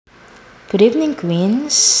Good evening,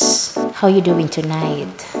 Queens. How you doing tonight?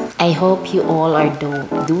 I hope you all are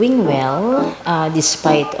doing well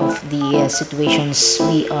despite of the situations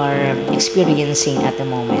we are experiencing at the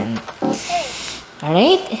moment. All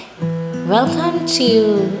right. Welcome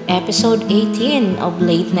to episode 18 of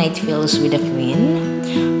Late Night Feels with a Queen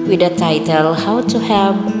with the title How to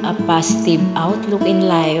Have a Positive Outlook in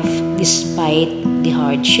Life Despite the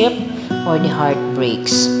Hardship or the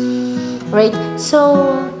Heartbreaks. Right? So,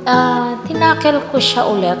 tinakel ko siya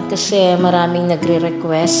ulit kasi maraming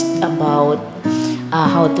nagre-request about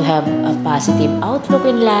how to have a positive outlook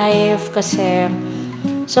in life kasi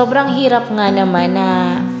sobrang hirap nga naman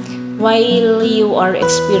na while you are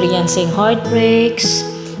experiencing heartbreaks,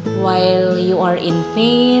 while you are in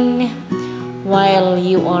pain, while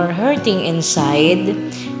you are hurting inside,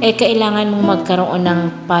 kailangan mong magkaroon ng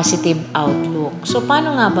positive outlook. So,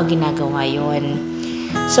 paano nga ba ginagawa yon?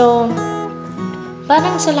 So,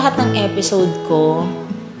 parang sa lahat ng episode ko,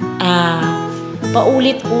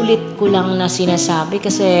 paulit-ulit ko lang na sinasabi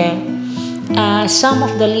kasi some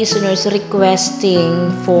of the listeners requesting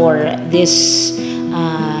for this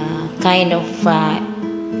kind of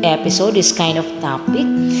episode, this kind of topic.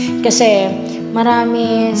 Kasi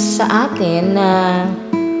marami sa atin na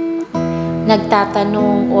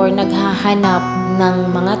nagtatanong or naghahanap ng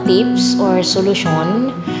mga tips or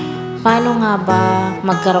solusyon. Paano nga ba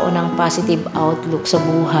magkaroon ng positive outlook sa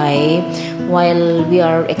buhay while we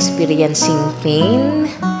are experiencing pain,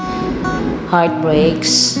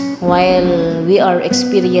 heartbreaks, while we are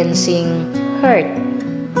experiencing hurt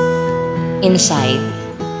inside?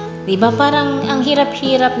 Diba parang ang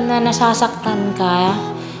hirap-hirap na nasasaktan ka,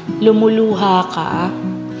 lumuluha ka,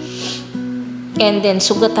 and then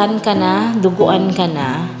sugatan ka na, duguan ka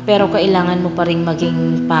na, pero kailangan mo pa rin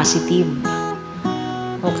maging positive.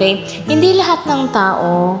 Okay? Hindi lahat ng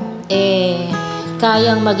tao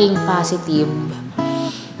kayang maging positive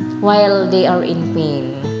while they are in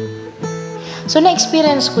pain. So,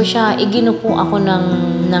 na-experience ko siya, iginupo ako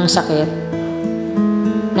ng sakit,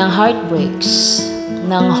 ng heartbreaks,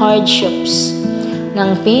 ng hardships,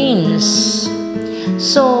 ng pains.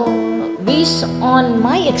 So, based on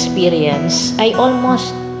my experience, I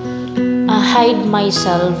almost hide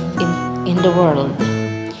myself in the world.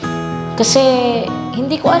 Kasi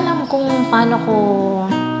hindi ko alam kung paano ko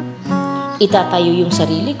itatayo yung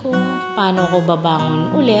sarili ko, paano ko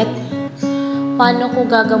babangon ulit, paano ko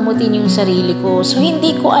gagamutin yung sarili ko. So,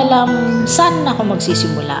 hindi ko alam saan ako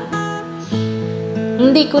magsisimula.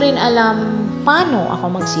 Hindi ko rin alam paano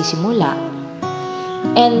ako magsisimula.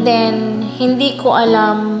 And then, hindi ko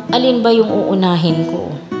alam alin ba yung uunahin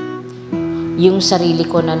ko. Yung sarili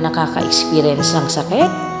ko na nakaka-experience ng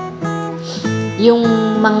sakit, yung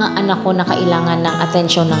mga anak ko na kailangan ng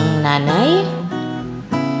atensyon ng nanay,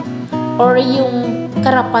 or yung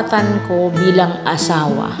karapatan ko bilang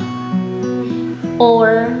asawa,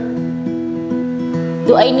 or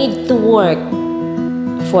do I need to work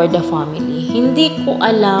for the family? Hindi ko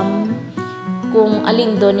alam kung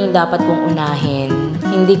alin doon yung dapat kong unahin.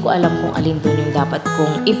 Hindi ko alam kung alin doon yung dapat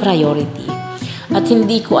kong i-priority. At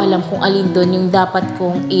hindi ko alam kung alin doon yung dapat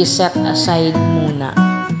kong i-set aside muna.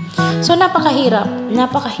 So,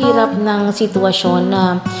 napakahirap ng sitwasyon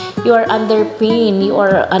na you are under pain, you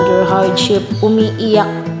are under hardship, umiiyak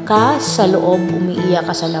ka sa loob, umiiyak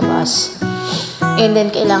ka sa labas. And then,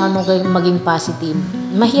 kailangan mo maging positive.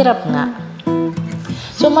 Mahirap nga.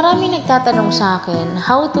 So, marami nagtatanong sa akin,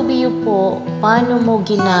 how to be you po, paano mo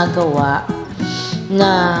ginagawa na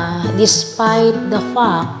despite the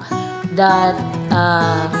fact that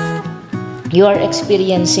you are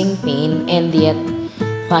experiencing pain and yet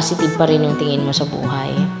positive pa rin yung tingin mo sa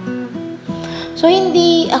buhay. So,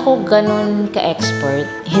 hindi ako ganun ka-expert,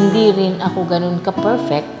 hindi rin ako ganun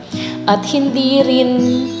ka-perfect, at hindi rin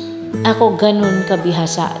ako ganun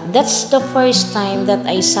kabihasa. That's the first time that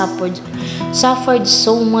I suffered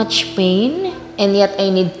so much pain, and yet I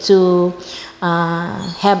need to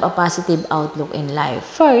have a positive outlook in life.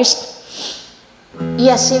 First,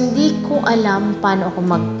 yes, hindi ko alam paano ako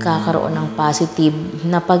magkakaroon ng positive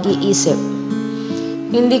na pag-iisip.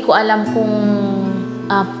 Hindi ko alam kung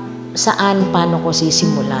paano ko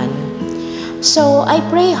sisimulan. So, I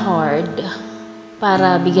pray hard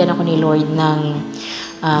para bigyan ako ni Lord ng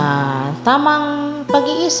tamang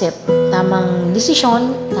pag-iisip, tamang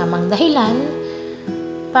desisyon, tamang dahilan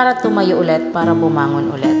para tumayo ulit, para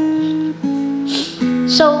bumangon ulit.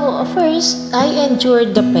 So, first, I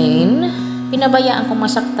endured the pain. Pinabayaan ko,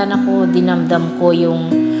 masaktan ako, dinamdam ko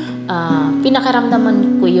yung,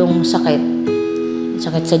 pinakaramdaman ko yung sakit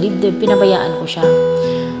sa dibdib, pinabayaan ko siya.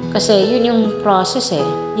 Kasi yun yung process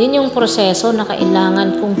Yun yung proseso na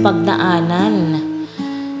kailangan kong pagdaanan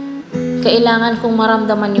Kailangan kong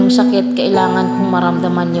maramdaman yung sakit, kailangan kong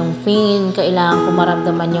maramdaman yung pain, kailangan kong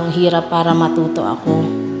maramdaman yung hirap para matuto ako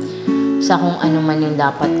sa kung ano man yung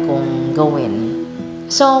dapat kong gawin.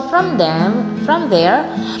 So, from there,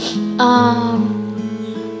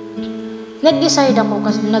 nag-decide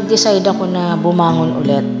ako na bumangon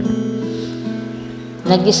ulit.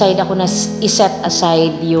 Nag-decide ako na iset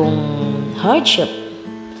aside yung hardship,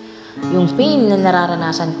 yung pain na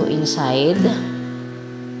nararanasan ko inside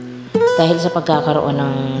dahil sa pagkakaroon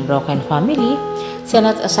ng broken family.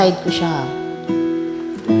 Sinet aside ko siya.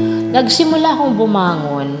 Nagsimula akong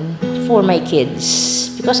bumangon for my kids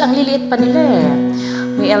because ang liliit pa nila eh.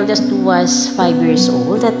 My eldest was 5 years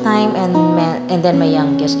old that time and then my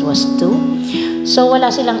youngest was 2. So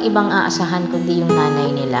wala silang ibang aasahan kundi yung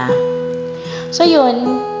nanay nila. So yun,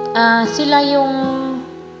 sila yung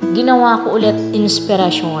ginawa ko ulit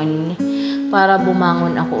inspirasyon para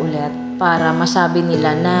bumangon ako ulit, para masabi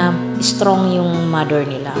nila na strong yung mother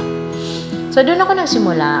nila. So doon ako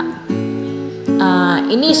nagsimula.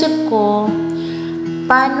 Inisip ko,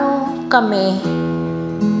 paano kami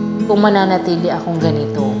kung mananatili akong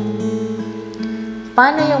ganito?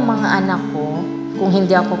 Paano yung mga anak ko kung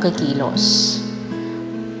hindi ako kikilos?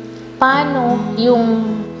 Paano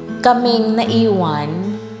yung kaming naiwan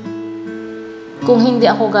kung hindi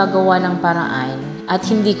ako gagawa ng paraan at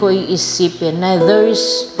hindi ko iisipin na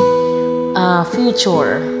there's a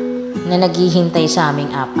future na naghihintay sa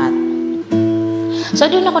aming apat? So,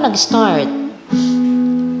 doon ako nag-start.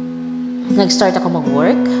 Nag-start ako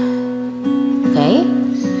mag-work. Okay?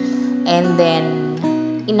 And then,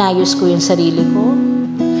 inayos ko yung sarili ko.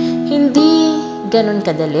 Hindi ganun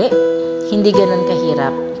kadali. Hindi ganun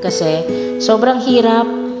kahirap. Kasi, sobrang hirap.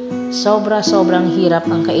 Sobrang hirap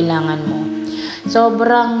ang kailangan mo.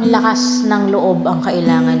 Sobrang lakas ng loob ang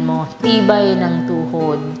kailangan mo. Tibay ng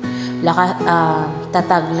tuhod.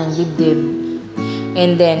 Tatag ng dibdib.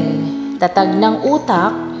 And then, tatag ng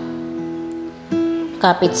utak.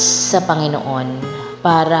 Kapit sa Panginoon.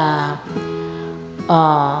 Para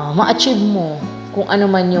ma-achieve mo kung ano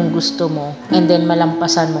man yung gusto mo. And then,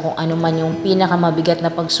 malampasan mo kung ano man yung pinakamabigat na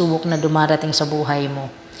pagsubok na dumarating sa buhay mo.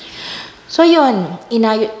 So, yun.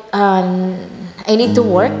 I need to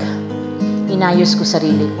work. Inayos ko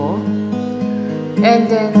sarili ko. And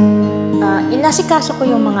then, inasikaso ko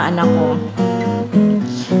yung mga anak ko.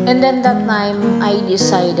 And then that time, I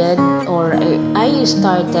decided or I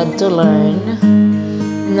started to learn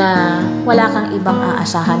na wala kang ibang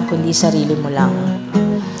aasahan kundi sarili mo lang.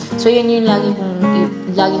 So, yun yung lagi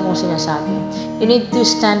kong sinasabi. You need to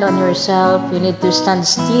stand on yourself. You need to stand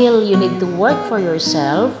still. You need to work for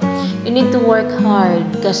yourself. You need to work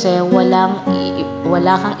hard kasi wala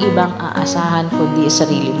kang ibang aasahan kundi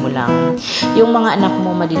sarili mo lang. Yung mga anak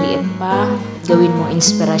mo maliliit pa, gawin mo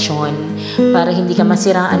inspirasyon para hindi ka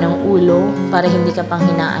masiraan ng ulo, para hindi ka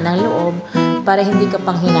panghinaan ng loob, para hindi ka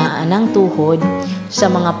panghinaan ng tuhod sa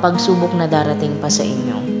mga pagsubok na darating pa sa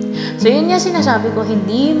inyo. So yun nga sinasabi ko,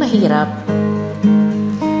 hindi mahirap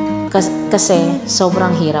kasi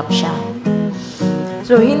sobrang hirap siya.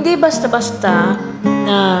 So hindi basta-basta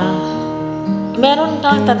na meron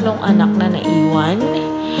kang 3 anak na naiwan,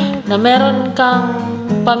 na meron kang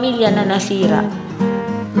pamilya na nasira.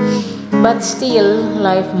 But still,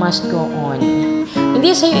 life must go on.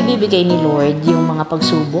 Hindi sa'yo ibibigay ni Lord yung mga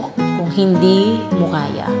pagsubok kung hindi mo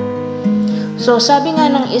kaya. So, sabi nga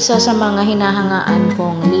ng isa sa mga hinahangaan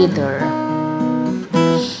kong leader,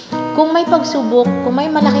 kung may pagsubok, kung may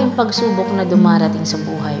malaking pagsubok na dumarating sa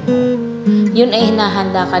buhay mo, yun ay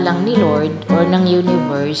hinahanda ka lang ni Lord or ng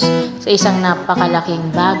universe sa isang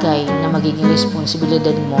napakalaking bagay na magiging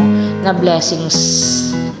responsibilidad mo na blessings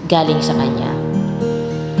galing sa Kanya.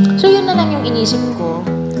 So, yun na lang yung inisip ko.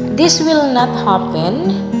 This will not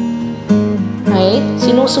happen. Right?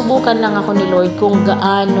 Sinusubukan lang ako ni Lord kung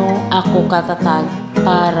gaano ako katatag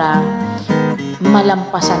para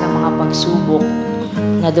malampasan ang mga pagsubok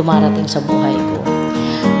na dumarating sa buhay ko.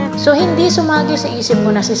 So, hindi sumagi sa isip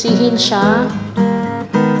ko na sisihin siya.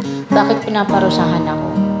 Bakit pinaparusahan ako?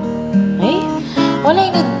 Okay? All I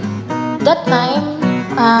need that time,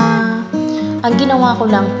 ang ginawa ko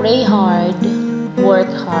lang, pray hard,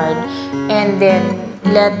 work hard, and then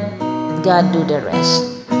let God do the rest.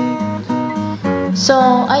 So,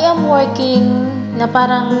 I am working na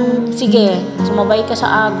parang, sige, sumabay ka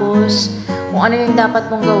sa agos, kung ano yung dapat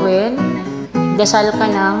mong gawin, dasal ka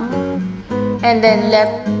lang, and then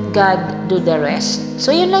let God do the rest.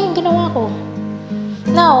 So, yun lang yung ginawa ko.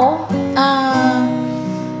 Now,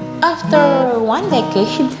 after 1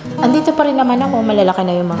 decade, andito pa rin naman ako, malalaki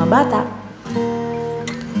na yung mga bata.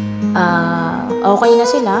 Okay na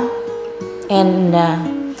sila. And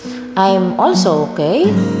I'm also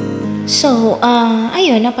okay. So,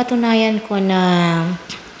 ayun, napatunayan ko na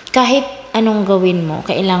kahit anong gawin mo,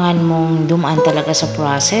 kailangan mong dumaan talaga sa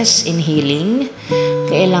process in healing.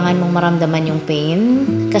 Kailangan mong maramdaman yung pain.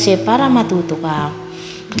 Kasi para matuto ka,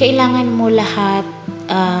 kailangan mo lahat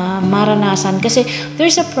maranasan. Kasi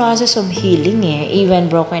there's a process of healing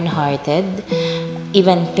even broken-hearted.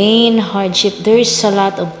 Even pain, hardship, there's a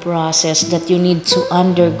lot of process that you need to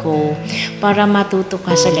undergo para matuto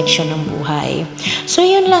ka sa leksyon ng buhay. So,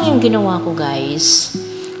 yun lang yung ginawa ko, guys.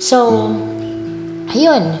 So,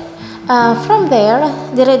 ayun. From there,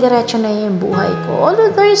 dire-diretso na yung buhay ko.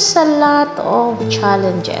 Although there's a lot of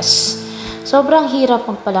challenges. Sobrang hirap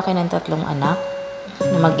magpalaki ng 3 anak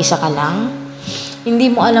na mag-isa ka lang. Hindi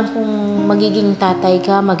mo alam kung magiging tatay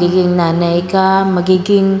ka, magiging nanay ka,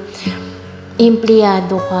 magiging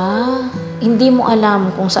empleyado ka, hindi mo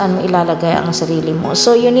alam kung saan mo ilalagay ang sarili mo.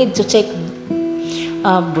 So, you need to take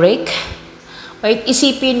a break. Right?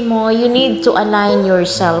 Isipin mo, you need to align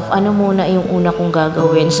yourself. Ano muna yung una kong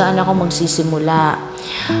gagawin? Saan ako magsisimula?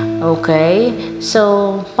 Okay? So,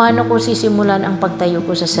 paano ko sisimulan ang pagtayo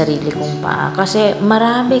ko sa sarili kong paa? Kasi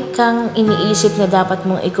marami kang iniisip na dapat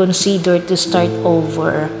mong i-consider to start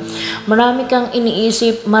over. Marami kang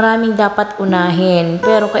iniisip, maraming dapat unahin.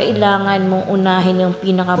 Pero kailangan mong unahin yung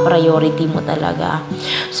pinaka-priority mo talaga.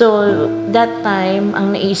 So, that time,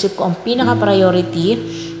 ang naisip ko, ang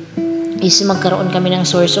pinaka-priority is magkaroon kami ng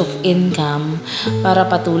source of income para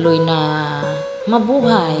patuloy na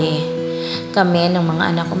mabuhay kami ng mga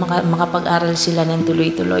anak ko, makapag-aral sila ng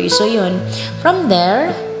tuloy-tuloy. So, yun. From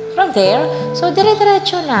there, so,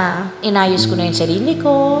 dire-diretso na. Inayos ko na yung sarili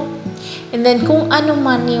ko. And then, kung ano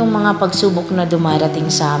man yung mga pagsubok na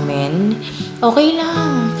dumarating sa amin, okay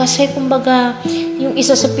lang. Kasi, kumbaga, yung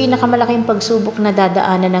isa sa pinakamalaking pagsubok na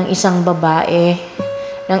dadaanan ng isang babae,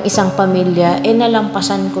 ng isang pamilya,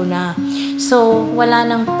 nalampasan ko na. So, wala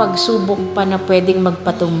nang pagsubok pa na pwedeng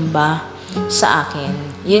magpatumba sa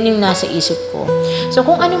akin. Yun yung nasa isip ko. So,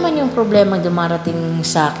 kung ano man yung problema dumarating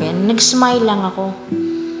sa akin, nag-smile lang ako.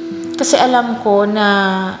 Kasi alam ko na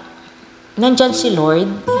nandyan si Lord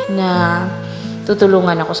na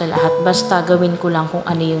tutulungan ako sa lahat. Basta gawin ko lang kung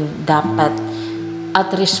ano yung dapat at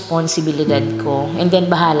responsibilidad ko. And then,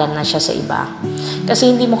 bahala na siya sa iba.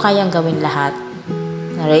 Kasi hindi mo kayang gawin lahat.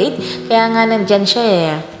 Alright? Kaya nga nandyan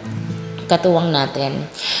siya katuwang natin.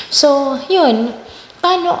 So, yun.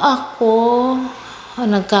 Paano ako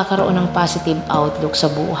nagkakaroon ng positive outlook sa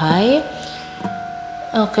buhay?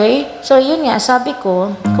 Okay? So, yun nga. Sabi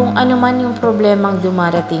ko, kung ano man yung problemang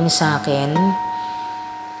dumarating sa akin,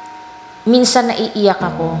 minsan naiiyak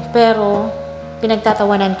ako. Pero,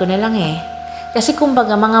 pinagtatawanan ko na lang Kasi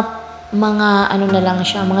kumbaga, mga ano na lang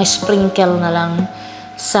siya, mga sprinkle na lang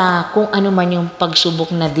sa kung ano man yung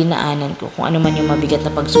pagsubok na dinaanan ko, kung ano man yung mabigat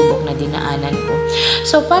na pagsubok na dinaanan ko.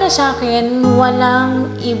 So, para sa akin,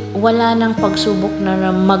 wala nang pagsubok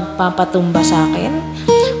na magpapatumba sa akin.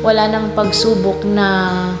 Wala nang pagsubok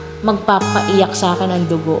na magpapaiyak sa akin ng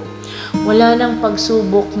dugo. Wala nang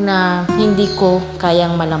pagsubok na hindi ko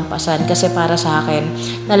kayang malampasan. Kasi para sa akin,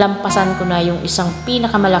 nalampasan ko na yung isang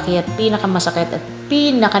pinakamalaki at pinakamasakit at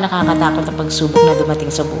pinakanakakatakot na pagsubok na dumating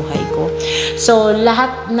sa buhay ko. So,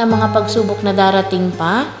 lahat ng mga pagsubok na darating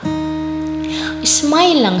pa,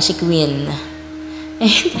 smile lang si Queen.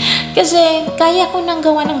 Kasi kaya ko nang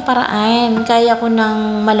gawa ng paraan, kaya ko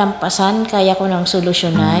nang malampasan, kaya ko nang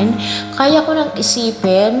solusyonan, kaya ko nang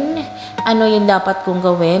isipin ano yung dapat kong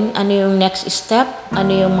gawin, ano yung next step,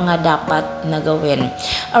 ano yung mga dapat na gawin.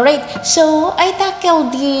 Alright, so I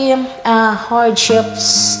tackled the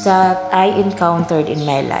hardships that I encountered in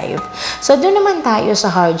my life. So doon naman tayo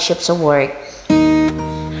sa hardships sa work.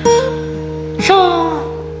 So,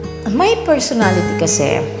 my personality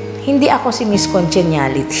kasi, hindi ako si Miss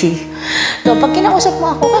Congeniality. So, pag kinausap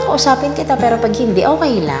mo ako, kakausapin kita, pero pag hindi,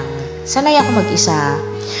 okay lang. Sanay ako mag-isa.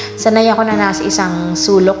 Sanay ako na nasa isang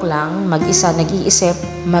sulok lang, mag-isa nag-iisip,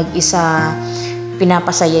 mag-isa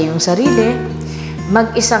pinapasaya yung sarili,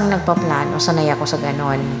 mag-isang nagpaplano, sanay ako sa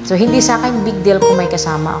ganon. So, hindi sa akin big deal kung may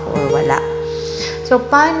kasama ako or wala. So,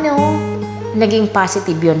 paano naging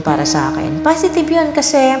positive yun para sa akin? Positive yun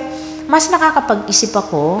kasi mas nakakapag-isip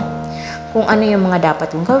ako kung ano yung mga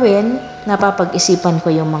dapat kong gawin, napapag-isipan ko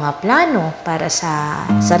yung mga plano para sa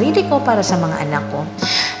sarili ko, para sa mga anak ko.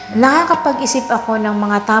 Nakakapag-isip ako ng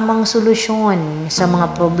mga tamang solusyon sa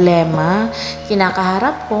mga problema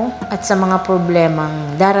kinakaharap ko at sa mga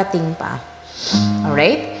problemang darating pa.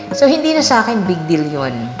 Alright? So, hindi na sa akin big deal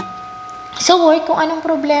yun. Sa work, kung anong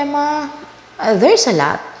problema, there's a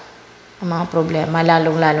lot ng mga problema,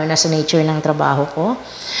 lalong-lalo na sa nature ng trabaho ko,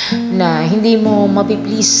 na hindi mo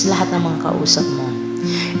mapiplease lahat ng mga kausap mo.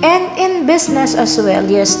 And in business as well,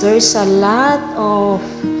 yes, there's a lot of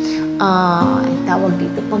tawag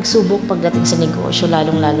dito, pagsubok pagdating sa negosyo,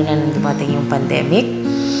 lalong-lalo na nang dumating yung pandemic.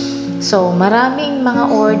 So, maraming mga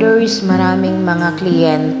orders, maraming mga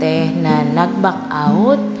kliyente na nag-back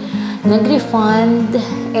out, nag-refund,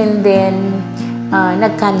 and then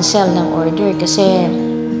nag-cancel ng order kasi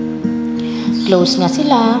close nga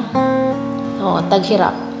sila. O,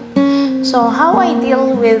 taghirap. So, how I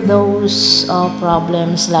deal with those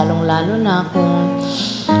problems, lalong-lalo na kung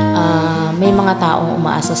may mga taong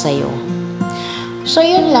umaasa sa'yo. So,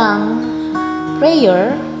 yun lang.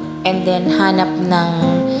 Prayer, and then hanap ng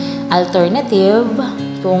alternative.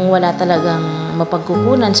 Kung wala talagang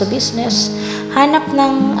mapagkukunan sa business, hanap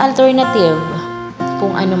ng alternative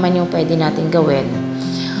kung ano man yung pwede natin gawin.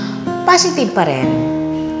 Positive pa rin.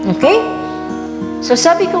 Okay? So,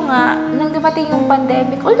 sabi ko nga, nang dumating yung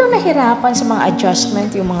pandemic, although nahirapan sa mga adjustment,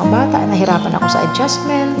 yung mga bata, nahirapan ako sa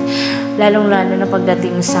adjustment, lalong-lalo na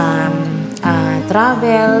pagdating sa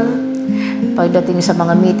travel, pagdating sa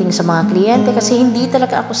mga meeting sa mga kliyente, kasi hindi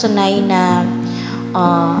talaga ako sanay na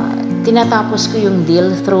tinatapos ko yung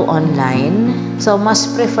deal through online. So, mas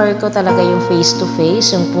prefer ko talaga yung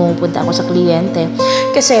face-to-face, yung pumupunta ako sa kliyente.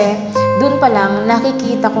 Kasi, dun pa lang,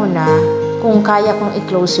 nakikita ko na kung kaya kong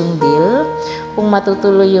i-close yung deal, kung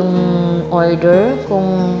matutuloy yung order,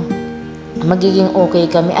 kung magiging okay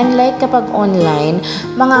kami. Unlike kapag online,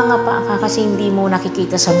 mangangapa ka kasi hindi mo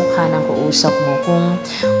nakikita sa mukha ng kausap mo kung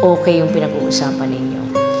okay yung pinag-uusapan ninyo.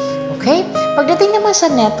 Okay? Pagdating naman sa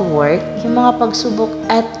network, yung mga pagsubok,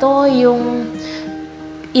 ito yung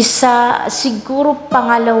isa, siguro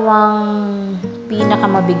pangalawang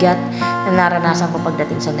pinakamabigat na naranasan ko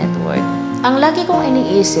pagdating sa network. Ang lagi kong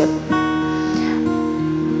iniisip,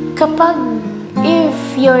 kapag if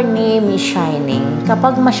your name is shining,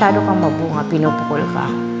 kapag masyado kang mabunga, pinupukol ka.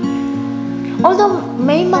 Although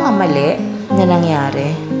may mga mali na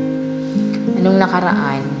nangyari nung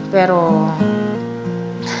nakaraan, pero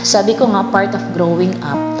sabi ko nga, part of growing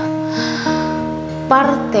up,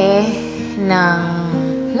 parte ng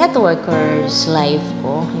networkers life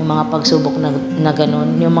ko, yung mga pagsubok na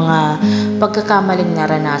ganun, yung mga pagkakamaling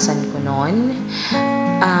naranasan ko noon,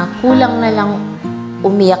 kulang na lang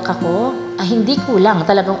umiyak ako. Hindi kulang,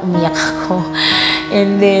 talagang umiyak ako.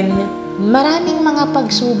 And then, maraming mga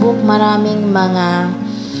pagsubok, maraming mga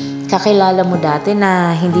kakilala mo dati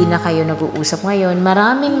na hindi na kayo nag-uusap ngayon,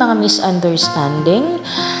 maraming mga misunderstanding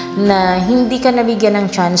na hindi ka nabigyan ng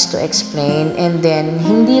chance to explain. And then,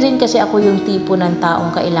 hindi rin kasi ako yung tipo ng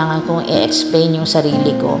taong kailangan kong i-explain yung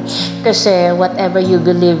sarili ko. Kasi whatever you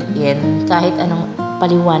believe in, kahit anong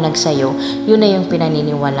paliwanag sa'yo, yun na yung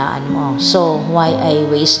pinaniniwalaan mo. So, why I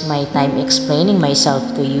waste my time explaining myself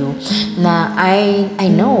to you na I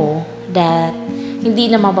know that hindi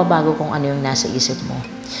na mababago kung ano yung nasa isip mo.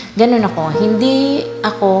 Ganun ako. Hindi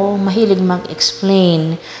ako mahilig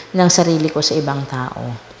mag-explain ng sarili ko sa ibang tao.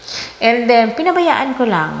 And then, pinabayaan ko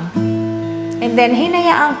lang. And then,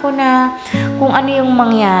 hinayaan ko na kung ano yung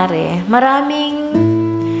mangyari. Maraming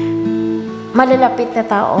malalapit na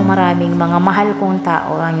tao, maraming mga mahal kong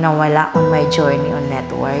tao ang nawala on my journey on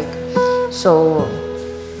network. So,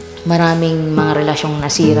 maraming mga relasyong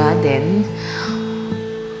nasira din.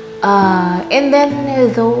 And then,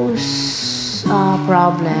 those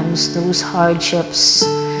problems, those hardships,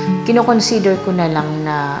 kinoconsider ko na lang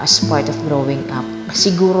na as part of growing up.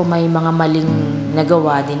 Siguro may mga maling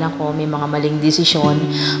nagawa din ako, may mga maling desisyon,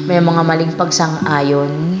 may mga maling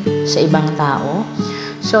pagsang-ayon sa ibang tao.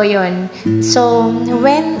 So, yun. So,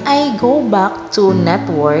 when I go back to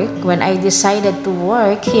network, when I decided to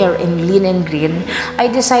work here in Lean and Green, I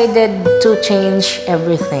decided to change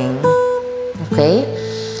everything. Okay?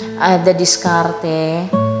 The diskarte,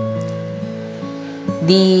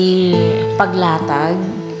 the paglatag.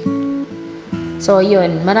 So,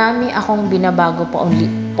 yun. Marami akong binabago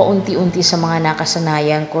paunti-unti sa mga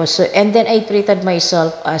nakasanayan ko. So, and then I treated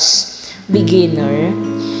myself as beginner.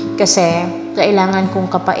 Kasi, kailangan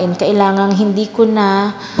kong kapain, kailangan hindi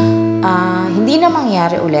na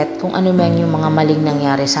mangyari ulit kung ano man yung mga maling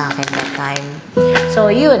nangyari sa akin that time. So,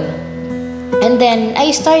 yun. And then, I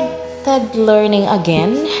started learning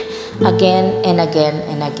again and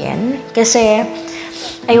again. Kasi,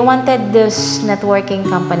 I wanted this networking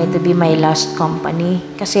company to be my last company.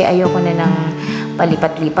 Kasi ayoko na ng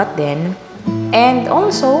palipat-lipat din. And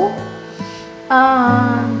also,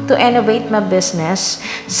 to innovate my business.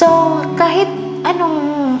 So, kahit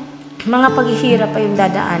anong mga paghihirap ay yung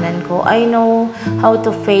dadaanan ko, I know how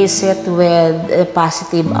to face it with a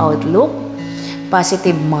positive outlook,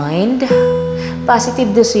 positive mind,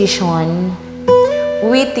 positive decision,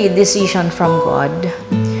 witty decision from God,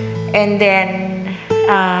 and then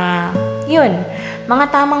yun, mga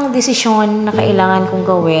tamang desisyon na kailangan kong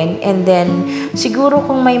gawin. And then, siguro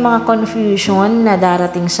kung may mga confusion na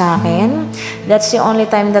darating sa akin, that's the only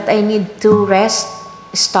time that I need to rest,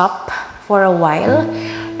 stop for a while,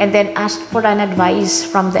 and then ask for an advice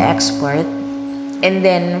from the expert. And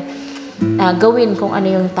then, gawin kung ano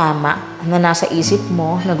yung tama na nasa isip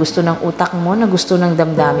mo, na gusto ng utak mo, na gusto ng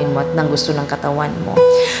damdamin mo, at ng gusto ng katawan mo.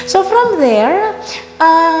 So, from there,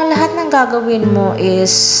 lahat ng gagawin mo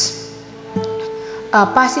is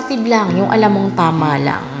positive lang, yung alam mong tama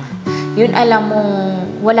lang. Yun alam mong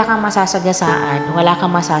wala kang masasagasaan, wala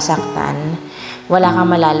kang masasaktan, wala kang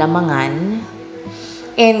malalamangan.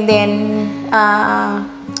 And then,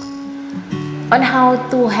 on how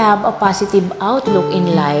to have a positive outlook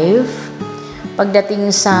in life,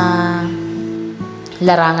 pagdating sa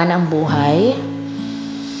larangan ng buhay,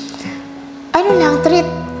 ano lang,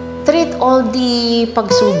 treat all the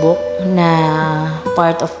pagsubok na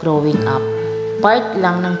part of growing up. Part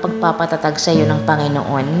lang ng pagpapatatag sa iyo ng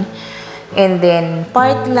Panginoon. And then,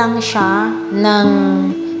 part lang siya ng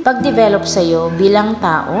pag-develop sa iyo bilang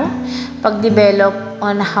tao. Pag-develop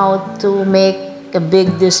on how to make a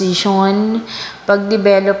big decision.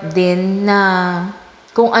 Pag-develop din na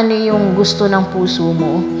kung ano yung gusto ng puso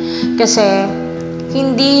mo. Kasi,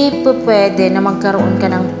 hindi po pwede na magkaroon ka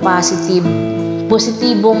ng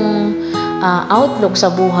positibong outlook sa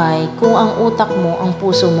buhay kung ang utak mo, ang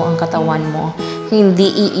puso mo, ang katawan mo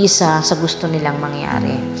hindi iisa sa gusto nilang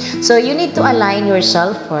mangyari. So, you need to align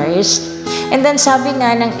yourself first. And then, sabi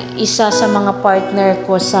nga ng isa sa mga partner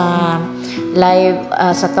ko sa live,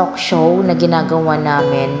 sa talk show na ginagawa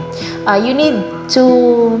namin, you need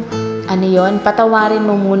to, patawarin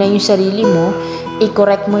mo muna yung sarili mo,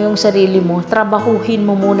 i-correct mo yung sarili mo, trabahuhin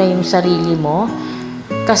mo muna yung sarili mo,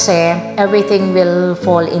 kasi everything will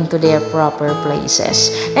fall into their proper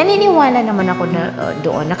places. Naniniwala naman ako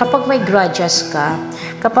doon na kapag may grudges ka,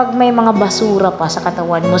 kapag may mga basura pa sa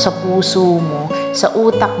katawan mo, sa puso mo, sa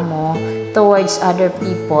utak mo, towards other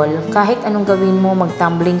people, kahit anong gawin mo,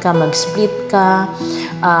 magtumbling ka, mag-split ka,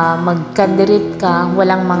 magkandirit ka,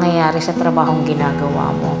 walang mangyayari sa trabahong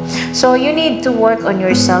ginagawa mo. So, you need to work on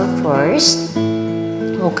yourself first.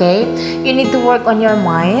 Okay? You need to work on your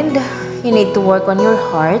mind. You need to work on your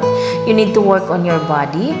heart. You need to work on your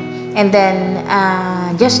body. And then,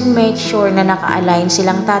 just make sure na naka-align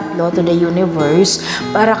silang tatlo to the universe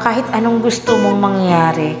para kahit anong gusto mong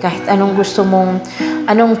mangyari, kahit anong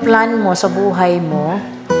anong plan mo sa buhay mo,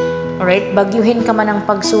 alright, bagyuhin ka man ng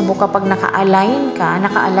pagsubok kapag naka-align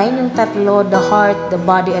yung tatlo, the heart, the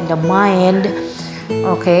body, and the mind,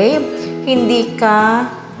 okay? Hindi ka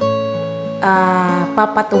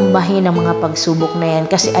papatumbahin ang mga pagsubok na yan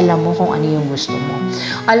kasi alam mo kung ano yung gusto mo.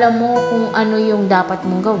 Alam mo kung ano yung dapat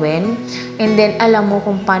mong gawin, and then alam mo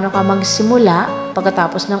kung paano ka magsimula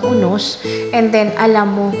pagkatapos ng unos, and then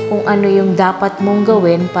alam mo kung ano yung dapat mong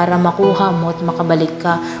gawin para makuha mo at makabalik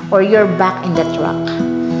ka or you're back in the track.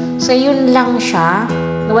 So yun lang siya,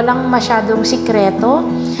 walang masyadong sikreto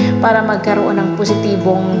para magkaroon ng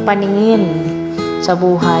positibong paningin sa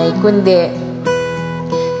buhay, kundi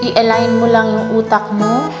i-align mo lang yung utak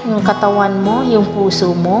mo, yung katawan mo, yung puso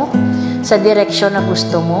mo sa direksyon na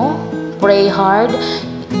gusto mo. Pray hard.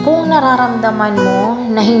 Kung nararamdaman mo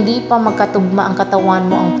na hindi pa magkatugma ang katawan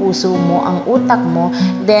mo, ang puso mo, ang utak mo,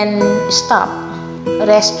 then stop.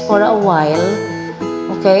 Rest for a while.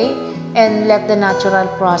 Okay? And let the natural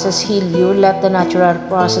process heal you. Let the natural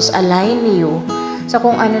process align you sa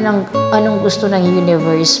kung anong gusto ng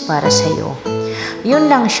universe para sa iyo. Yun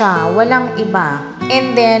lang siya, walang iba.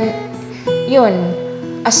 And then, yun,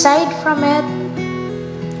 aside from it,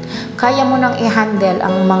 kaya mo nang i-handle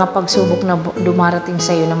ang mga pagsubok na dumarating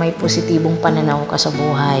sa iyo na may positibong pananaw ka sa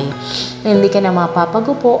buhay. Hindi ka na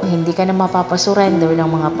mapapagupo, hindi ka na mapapasurrender ng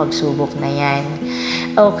mga pagsubok na yan.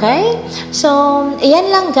 Okay? So,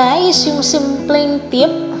 yan lang guys, yung simpleng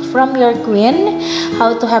tip from your queen,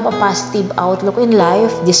 how to have a positive outlook in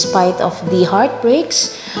life despite of the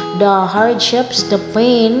heartbreaks, the hardships, the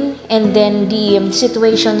pain, and then the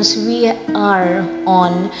situations we are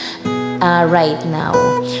on right now.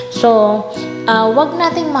 So, wag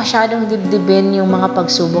nating masyadong dibdibin yung mga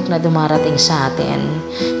pagsubok na dumarating sa atin.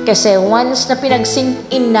 Kasi once na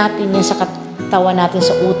pinag-sink in natin yan sa katawan natin,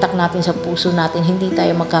 sa utak natin, sa puso natin, hindi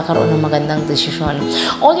tayo magkakaroon ng magandang desisyon.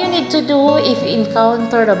 All you need to do if you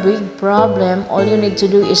encounter a big problem, all you need to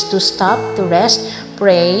do is to stop, to rest,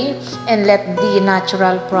 pray, and let the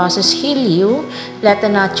natural process heal you. Let the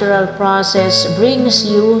natural process brings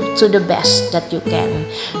you to the best that you can.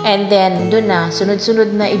 And then, dun na,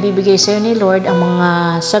 sunod-sunod na ibibigay sa'yo ni Lord ang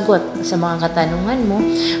mga sagot sa mga katanungan mo,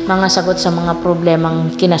 mga sagot sa mga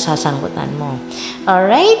problemang kinasasangkutan mo.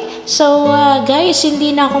 Alright? So, guys,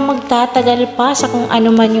 hindi na ako magtatagal pa sa kung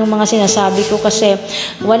ano man yung mga sinasabi ko kasi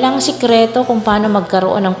walang sikreto kung paano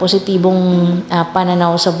magkaroon ng positibong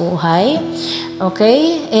pananaw sa buhay.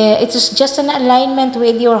 Okay? It is just an alignment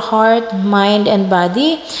with your heart, mind, and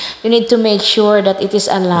body. You need to make sure that it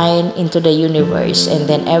is aligned into the universe, and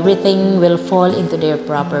then everything will fall into their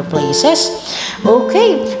proper places.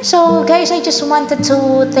 Okay, so guys, I just wanted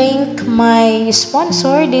to thank my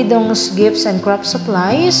sponsor, Didong's Gifts and Crop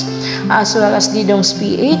Supplies, as well as Didong's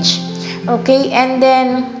PH. Okay, and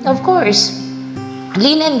then, of course,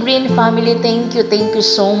 Lean and Green family, thank you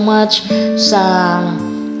so much sa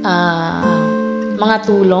mga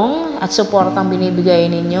tulong at support ang binibigay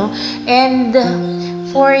ninyo. And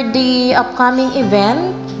for the upcoming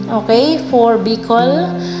event, okay, for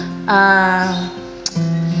Bicol,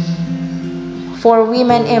 for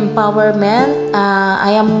women empowerment,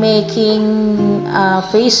 I am making a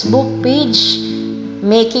Facebook page,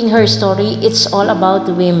 Making Her Story. It's all about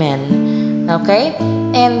women. Okay?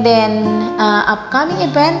 And then, upcoming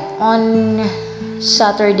event on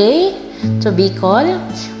Saturday to Bicol.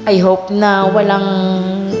 I hope na walang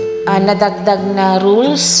nadagdag na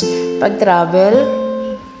rules pag travel.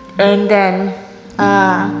 And then,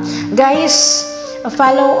 guys,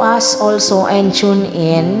 follow us also and tune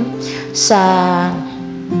in sa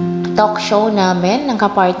talk show namin ng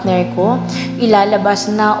kapartner ko. Ilalabas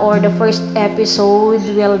na, or the first episode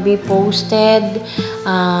will be posted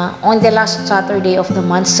on the last Saturday of the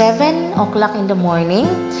month, 7 o'clock in the morning.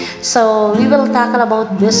 So, we will tackle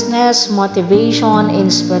about business, motivation,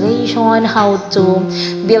 inspiration, how to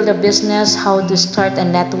build a business, how to start a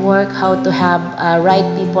network, how to have right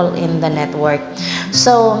people in the network.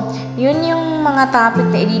 So, yun yung mga topic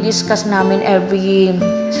na i-discuss namin every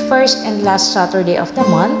first and last Saturday of the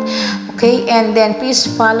month. Okay, and then please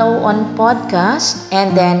follow on podcast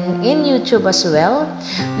and then in YouTube as well,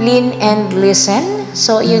 Lean and Listen.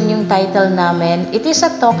 So, yun yung title namin. It is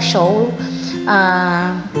a talk show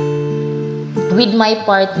with my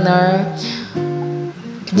partner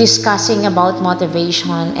discussing about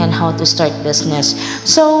motivation and how to start business.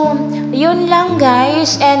 So, yun lang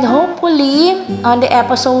guys, and hopefully on the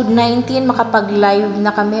episode 19 makapag-live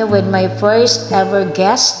na kami with my first ever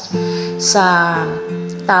guest sa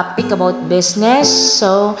topic about business.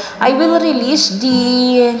 So, I will release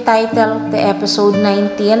the title of the episode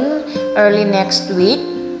 19 early next week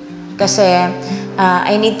kasi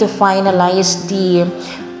I need to finalize the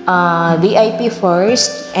VIP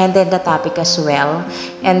first, and then the topic as well,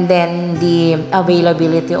 and then the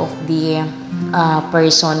availability of the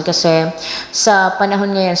person. Kasi sa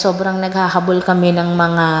panahon ngayon, sobrang naghahabol kami ng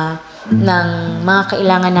mga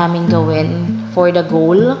kailangan namin gawin for the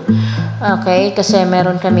goal. Okay, kasi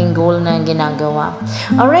meron kaming goal na ginagawa.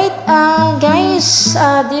 Alright, guys,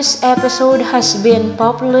 this episode has been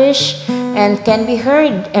published and can be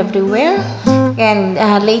heard everywhere. And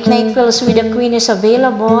Late Night Feels with the Queen is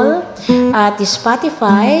available at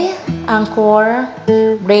Spotify, Anchor,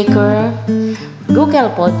 Breaker, Google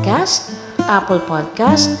Podcast, Apple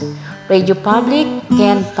Podcast, Radio Public,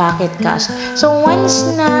 and Pocket Cast. So once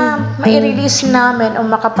na mai-release namin o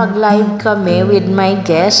makapag-live kami with my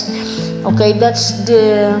guest, okay, that's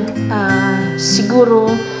the siguro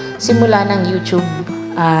simula ng YouTube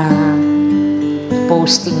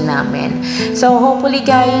posting namin. So hopefully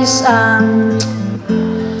guys,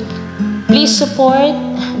 please support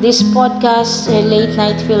this podcast, Late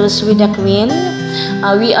Night Feels with the Queen.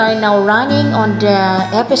 We are now running on the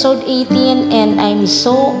episode 18 and I'm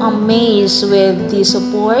so amazed with the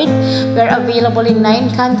support. We're available in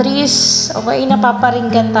 9 countries. Okay,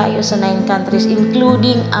 napaparinggan tayo sa 9 countries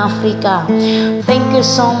including Africa. Thank you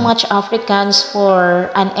so much Africans for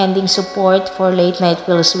unending support for Late Night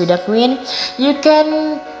Feels with the Queen. You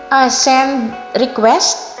can send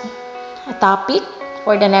request, a topic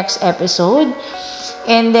for the next episode.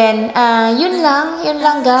 And then, yun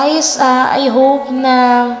lang guys. I hope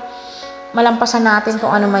na malampasan natin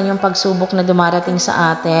kung ano man yung pagsubok na dumarating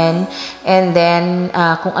sa atin, and then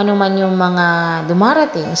kung ano man yung mga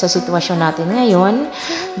dumarating sa sitwasyon natin ngayon,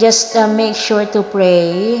 just make sure to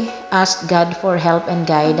pray, ask God for help and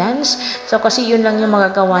guidance. So kasi yun lang yung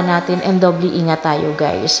magagawa natin, and doubly ingat tayo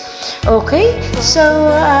guys. Okay, so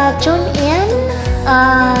tune in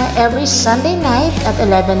every Sunday night at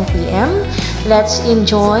 11 p.m. Let's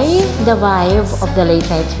enjoy the vibe of the late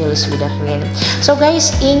night feels with a friend. So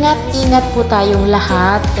guys, ingat po tayong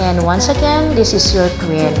lahat. And once again, this is your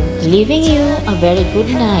Queen, leaving you a very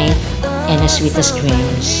good night and a sweetest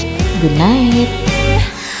dreams. Good night.